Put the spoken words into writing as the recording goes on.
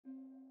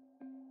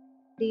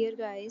Dear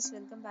guys,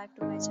 welcome back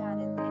to my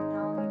channel, and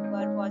now you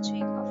are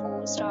watching a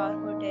 4-star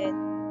hotel.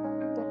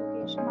 The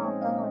location of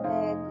the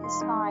hotel is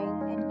fine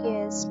and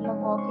guests love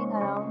walking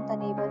around the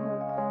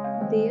neighborhood.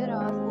 There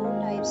are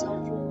 4 types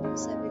of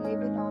rooms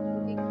available on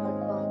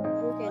booking.com.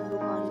 You can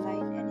book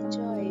online and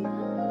enjoy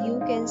it. You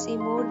can see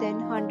more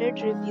than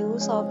 100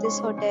 reviews of this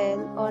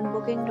hotel on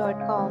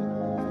booking.com.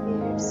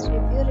 Its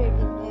review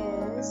rating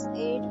is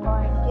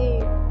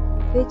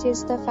 8.8, which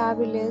is the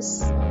fabulous.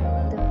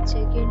 The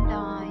check-in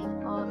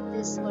time of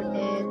this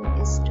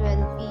hotel is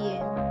 12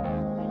 p.m.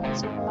 and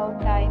the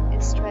check-out time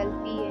is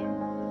 12 p.m.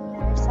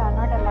 Pets are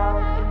not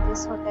allowed in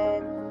this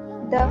hotel.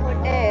 The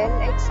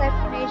hotel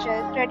accepts major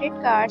credit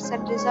cards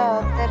and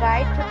reserves the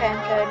right to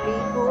temporarily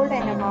hold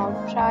an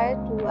amount prior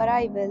to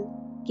arrival.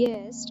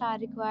 Guests are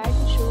required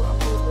to show a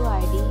photo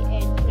ID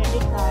and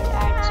credit card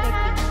at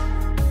check-in.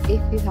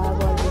 If you have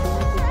already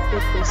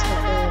visited this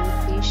hotel,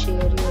 please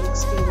share your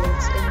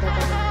experience in the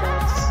comment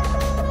box.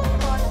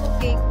 For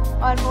booking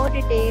or more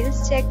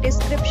details, check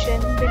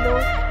description below.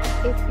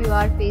 If you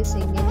are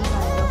facing any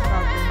kind of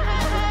problem in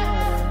booking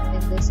a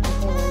room in this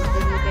hotel,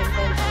 then you can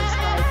tell us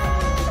by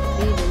commenting.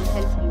 We will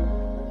help you.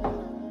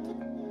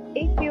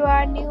 If you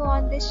are new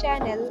on this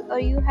channel or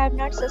you have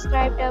not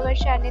subscribed our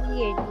channel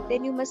yet,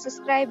 then you must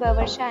subscribe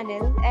our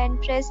channel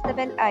and press the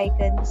bell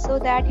icon so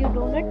that you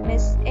do not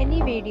miss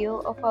any video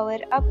of our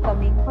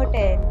upcoming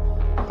hotel.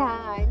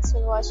 Thanks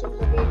for watching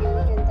the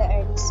video till the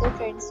end. So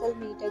friends, will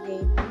meet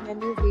again in a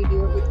new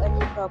video with a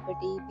new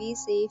property. Be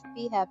safe,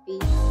 be happy.